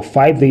 4 or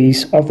 5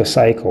 days of the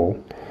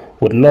cycle,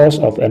 with loss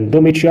of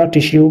endometrial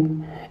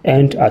tissue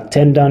and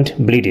attendant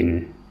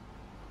bleeding.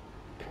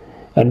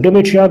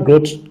 Endometrial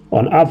growth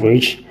on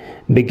average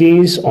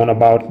begins on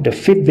about the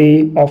 5th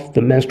day of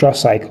the menstrual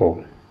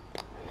cycle.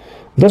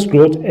 This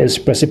growth is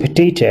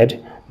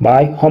precipitated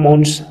by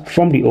hormones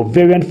from the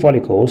ovarian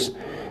follicles,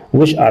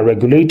 which are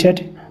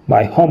regulated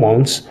by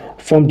hormones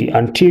from the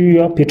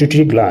anterior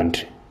pituitary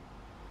gland.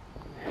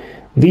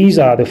 These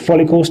are the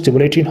follicle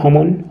stimulating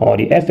hormone or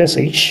the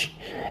FSH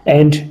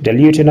and the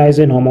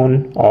luteinizing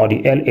hormone or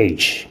the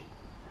LH.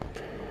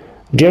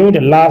 During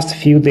the last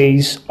few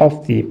days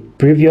of the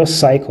previous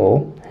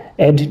cycle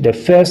and the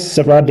first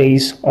several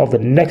days of the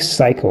next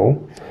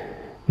cycle,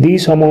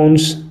 these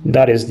hormones,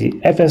 that is the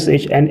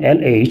FSH and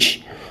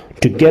LH,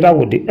 together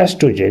with the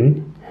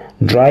estrogen,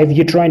 drive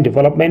uterine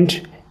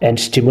development and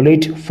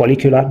stimulate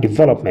follicular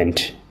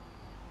development.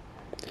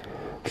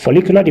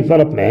 Follicular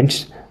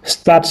development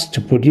starts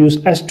to produce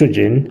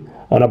estrogen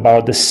on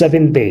about the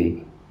 7th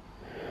day.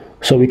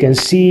 So we can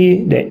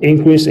see the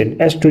increase in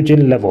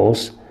estrogen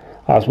levels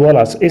as well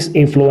as its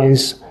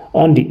influence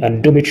on the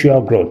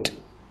endometrial growth.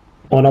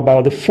 On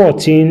about the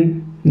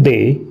 14th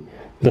day,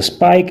 the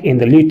spike in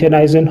the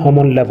luteinizing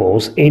hormone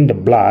levels in the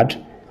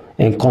blood,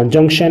 in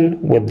conjunction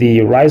with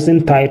the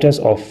rising titers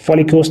of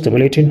follicle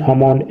stimulating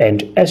hormone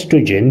and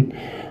estrogen,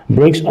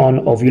 brings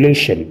on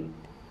ovulation.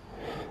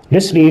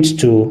 This leads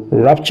to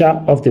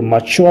rupture of the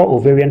mature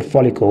ovarian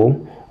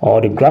follicle or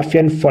the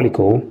Graafian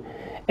follicle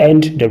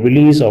and the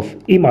release of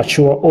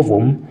immature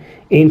ovum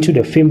into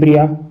the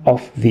fimbria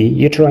of the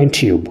uterine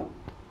tube.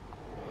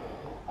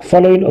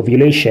 Following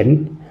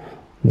ovulation,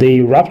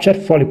 the ruptured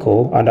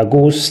follicle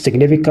undergoes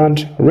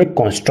significant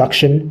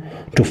reconstruction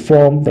to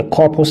form the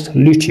corpus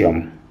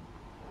luteum.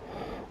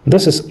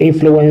 This is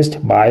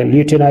influenced by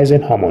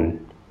luteinizing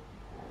hormone.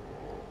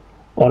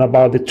 On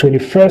about the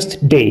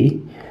 21st day,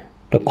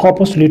 the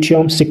corpus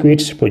luteum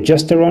secretes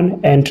progesterone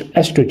and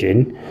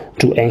estrogen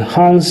to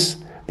enhance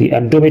the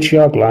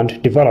endometrial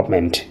gland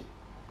development.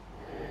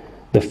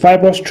 The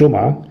fibrous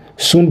stroma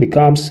soon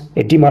becomes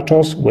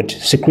edematous with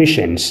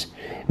secretions,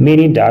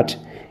 meaning that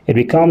it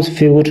becomes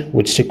filled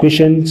with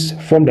secretions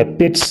from the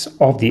pits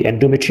of the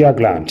endometrial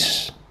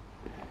glands.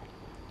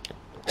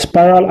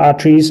 Spiral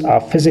arteries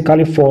are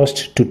physically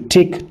forced to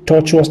take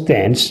tortuous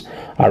turns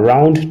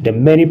around the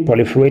many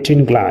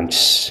proliferating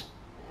glands.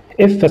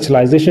 If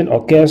fertilization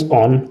occurs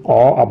on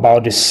or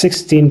about the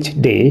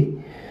 16th day,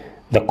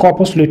 the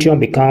corpus luteum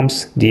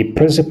becomes the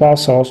principal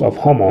source of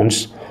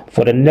hormones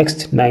for the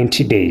next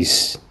 90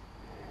 days.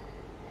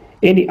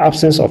 In the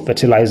absence of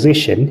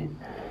fertilization,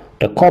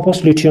 the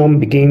corpus luteum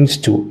begins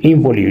to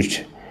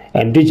involute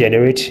and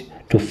degenerate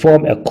to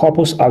form a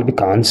corpus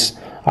albicans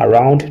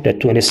around the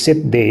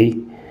 26th day,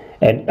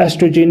 and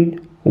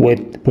estrogen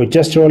with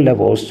progesterone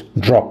levels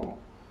drop.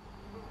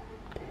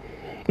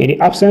 In the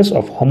absence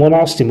of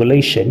hormonal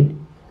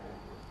stimulation,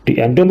 the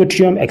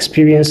endometrium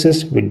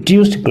experiences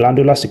reduced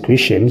glandular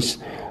secretions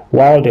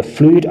while the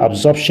fluid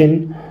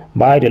absorption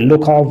by the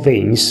local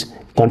veins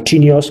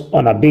continues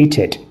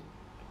unabated.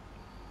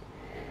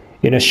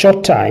 In a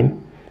short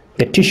time,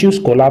 the tissues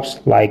collapse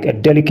like a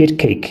delicate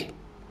cake.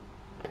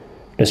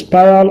 The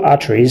spiral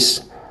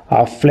arteries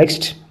are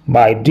flexed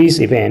by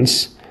these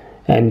events,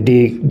 and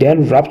they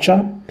then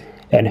rupture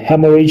and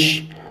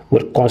hemorrhage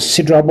with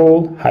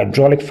considerable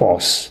hydraulic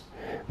force,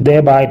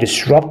 thereby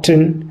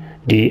disrupting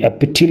the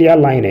epithelial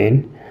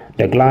lining,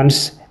 the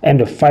glands, and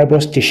the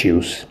fibrous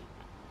tissues.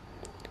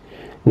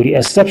 With the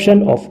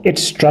exception of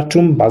its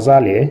stratum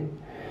basale,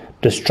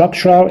 the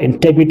structural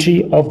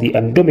integrity of the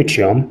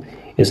endometrium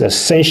is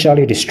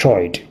essentially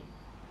destroyed.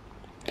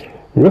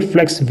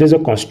 Reflex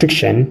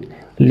vasoconstriction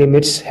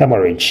limits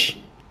hemorrhage.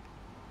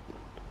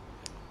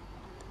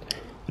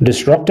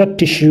 Disrupted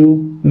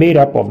tissue made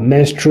up of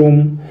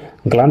menstruum,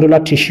 glandular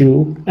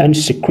tissue, and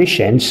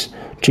secretions,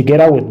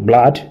 together with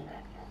blood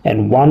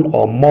and one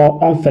or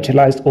more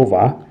unfertilized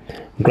ova,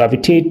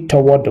 gravitate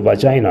toward the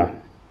vagina.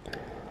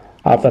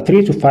 After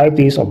 3 to 5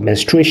 days of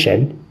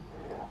menstruation,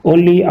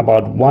 only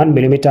about 1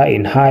 millimeter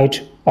in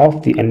height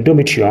of the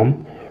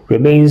endometrium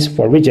remains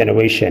for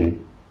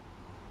regeneration.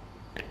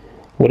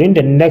 Within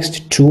the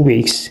next 2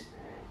 weeks,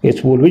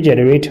 it will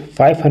regenerate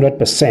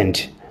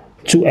 500%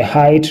 to a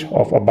height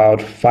of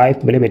about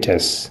 5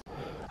 millimeters.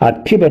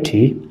 At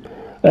puberty,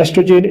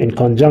 estrogen in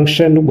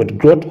conjunction with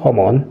growth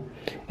hormone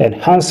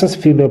enhances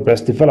female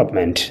breast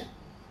development.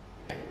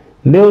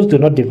 Males do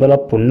not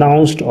develop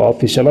pronounced or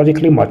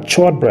physiologically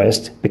matured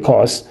breasts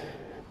because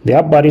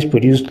their bodies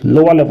produce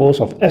lower levels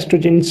of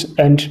estrogens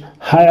and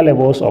higher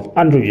levels of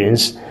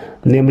androgens,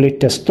 namely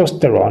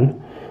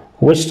testosterone,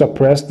 which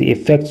suppress the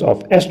effects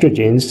of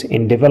estrogens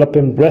in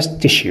developing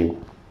breast tissue.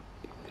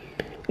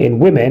 In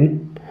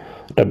women,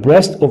 the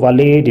breast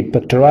overlay the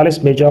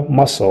pectoralis major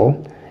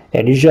muscle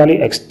and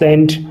usually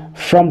extend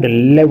from the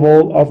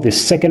level of the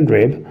second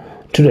rib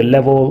to the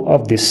level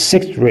of the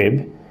sixth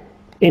rib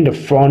in the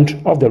front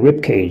of the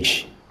rib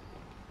cage.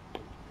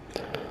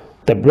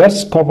 The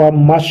breasts cover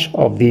much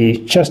of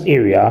the chest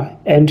area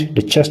and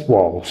the chest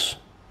walls.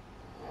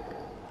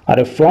 At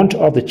the front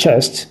of the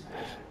chest,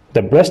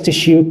 the breast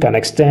tissue can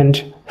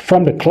extend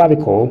from the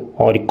clavicle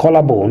or the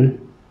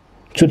collarbone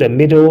to the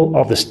middle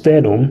of the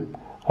sternum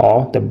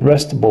or the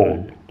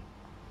breastbone.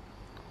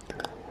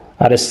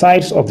 At the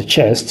sides of the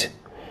chest,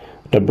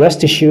 the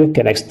breast tissue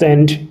can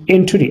extend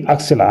into the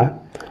axilla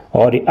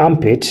or the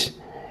armpit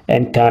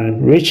and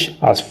can reach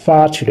as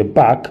far to the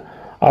back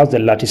as the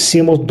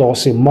latissimus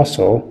dorsi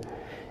muscle,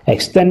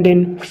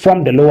 extending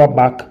from the lower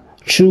back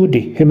through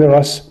the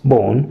humerus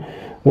bone,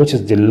 which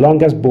is the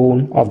longest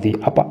bone of the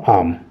upper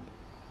arm.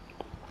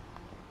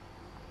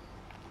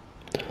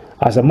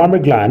 As a mammary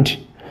gland,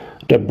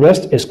 the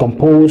breast is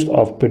composed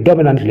of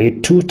predominantly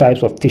 2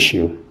 types of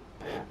tissue,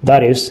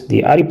 that is,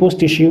 the adipose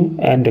tissue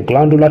and the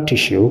glandular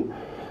tissue,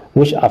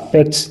 which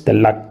affects the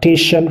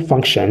lactation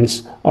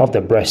functions of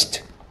the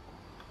breast.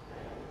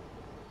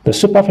 The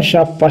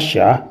superficial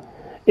fascia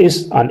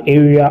is an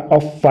area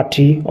of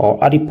fatty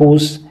or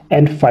adipose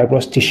and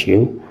fibrous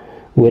tissue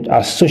with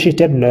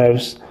associated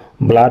nerves,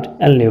 blood,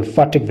 and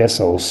lymphatic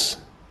vessels.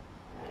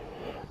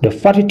 The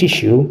fatty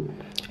tissue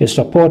is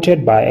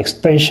supported by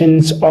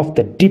extensions of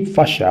the deep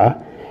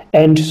fascia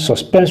and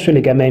suspensory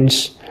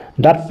ligaments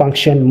that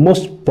function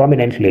most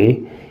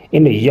prominently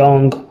in a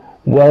young,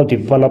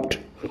 well-developed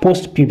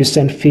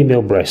post-pubescent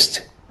female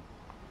breast.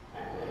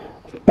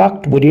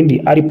 Packed within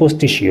the adipose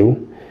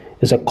tissue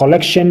is a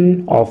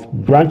collection of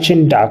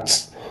branching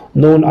ducts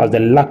known as the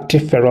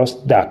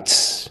lactiferous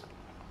ducts.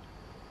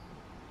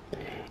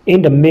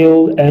 In the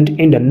male and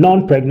in the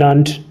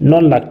non-pregnant,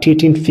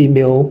 non-lactating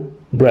female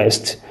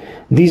breast,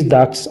 these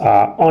ducts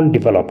are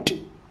undeveloped.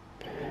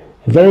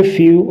 Very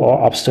few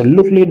or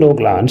absolutely no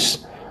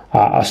glands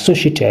are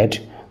associated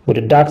with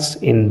the ducts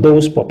in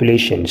those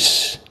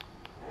populations.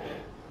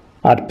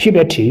 At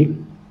puberty,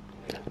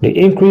 the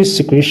increased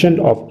secretion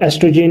of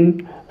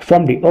estrogen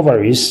from the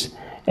ovaries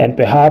and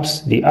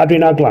perhaps the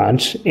adrenal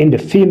glands in the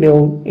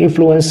female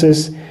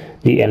influences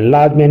the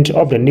enlargement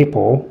of the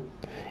nipple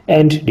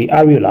and the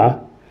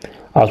areola,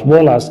 as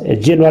well as a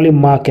generally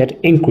marked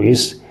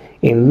increase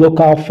in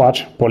local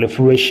fat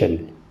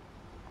proliferation.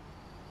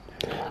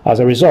 As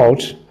a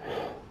result,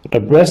 the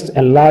breast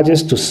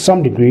enlarges to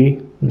some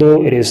degree,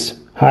 though it is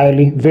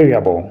highly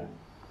variable.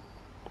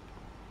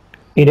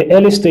 In the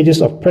early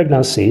stages of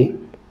pregnancy,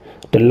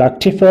 the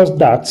lactiferous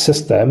duct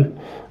system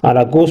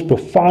undergoes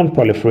profound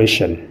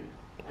proliferation.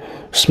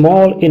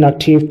 Small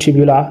inactive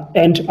tubular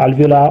and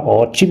alveolar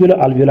or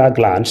tubular-alveolar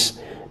glands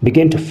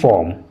begin to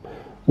form,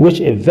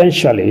 which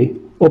eventually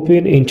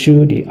open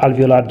into the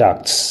alveolar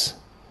ducts.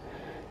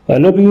 A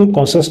lobule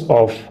consists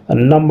of a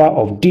number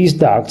of these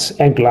ducts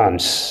and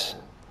glands.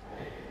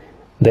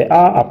 There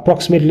are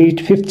approximately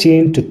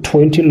 15 to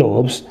 20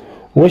 lobes,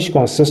 which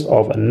consist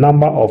of a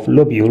number of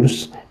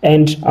lobules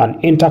and an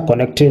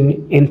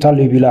interconnecting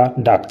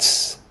interlobular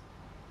ducts.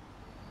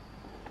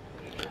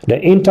 The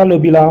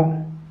interlobular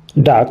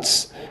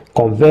ducts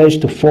converge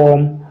to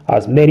form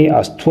as many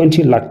as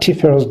 20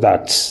 lactiferous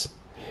ducts.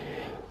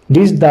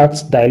 These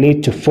ducts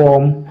dilate to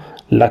form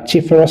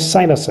lactiferous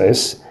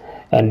sinuses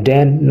and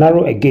then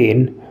narrow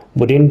again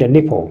within the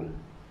nipple.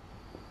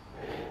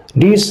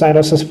 These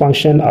sinuses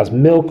function as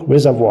milk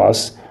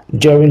reservoirs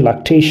during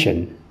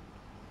lactation.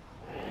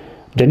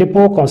 The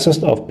nipple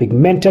consists of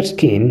pigmented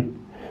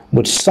skin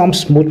with some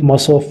smooth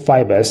muscle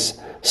fibers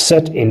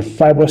set in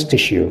fibrous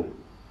tissue.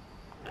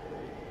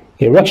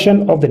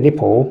 Erection of the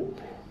nipple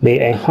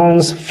may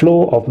enhance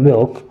flow of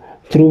milk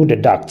through the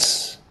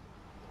ducts.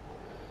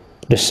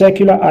 The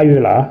circular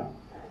areola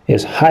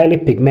is highly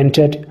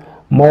pigmented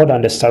more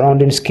than the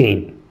surrounding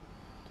skin.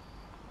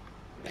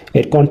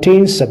 It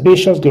contains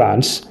sebaceous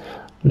glands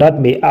that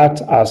may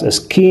act as a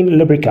skin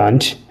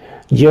lubricant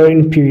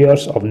during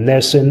periods of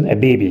nursing a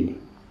baby.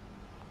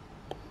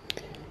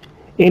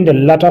 In the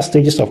latter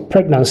stages of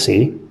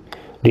pregnancy,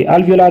 the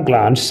alveolar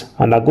glands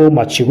undergo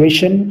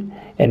maturation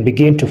and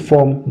begin to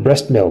form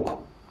breast milk.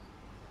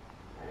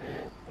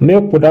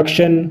 Milk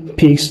production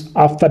peaks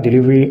after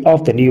delivery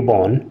of the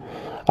newborn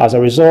as a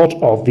result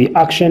of the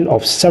action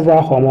of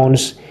several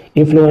hormones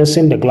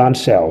influencing the gland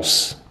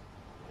cells.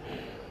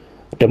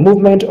 The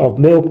movement of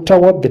milk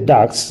toward the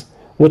ducts,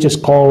 which is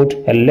called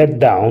a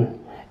letdown,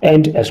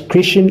 and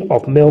excretion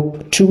of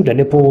milk to the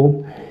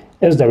nipple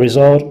is the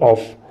result of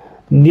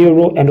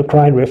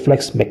neuroendocrine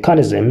reflex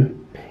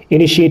mechanism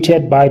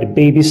initiated by the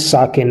baby's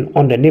sucking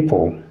on the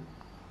nipple.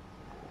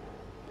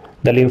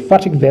 The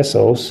lymphatic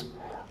vessels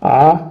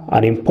are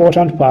an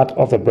important part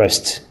of the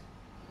breast.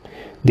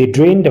 They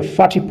drain the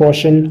fatty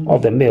portion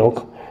of the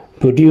milk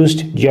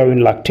produced during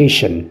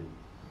lactation.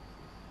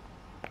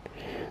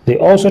 They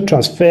also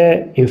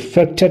transfer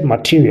infected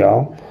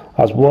material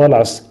as well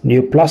as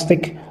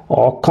neoplastic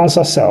or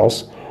cancer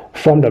cells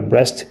from the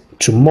breast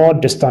to more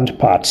distant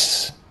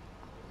parts.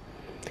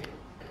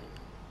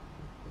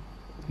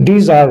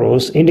 These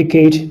arrows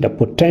indicate the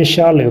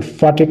potential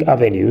lymphatic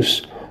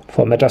avenues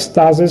for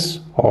metastasis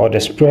or the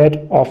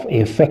spread of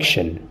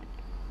infection.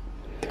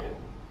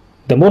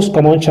 The most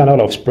common channel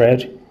of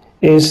spread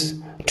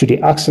is to the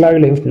axillary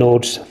lymph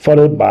nodes,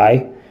 followed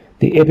by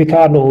the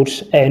apical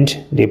nodes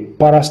and the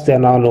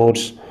parasternal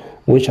nodes,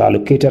 which are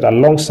located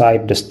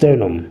alongside the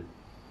sternum.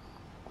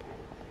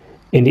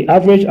 In the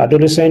average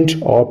adolescent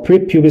or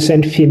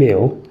prepubescent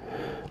female,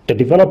 the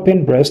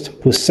developing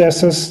breast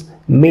possesses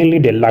mainly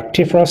the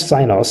lactiferous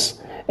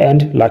sinus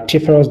and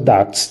lactiferous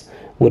ducts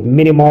with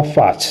minimal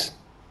fat.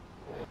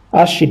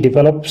 As she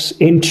develops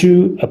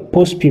into a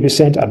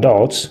postpubescent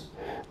adult,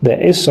 there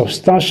is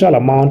substantial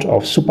amount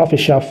of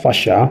superficial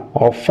fascia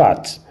or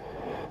fat,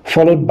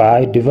 followed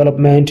by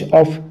development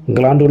of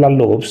glandular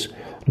lobes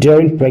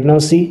during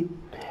pregnancy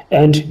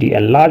and the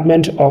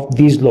enlargement of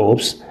these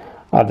lobes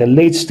at the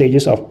late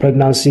stages of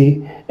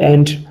pregnancy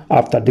and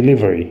after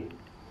delivery.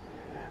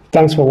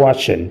 Thanks for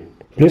watching.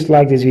 Please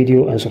like this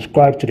video and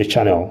subscribe to the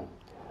channel.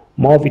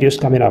 More videos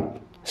coming up.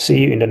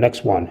 See you in the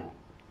next one.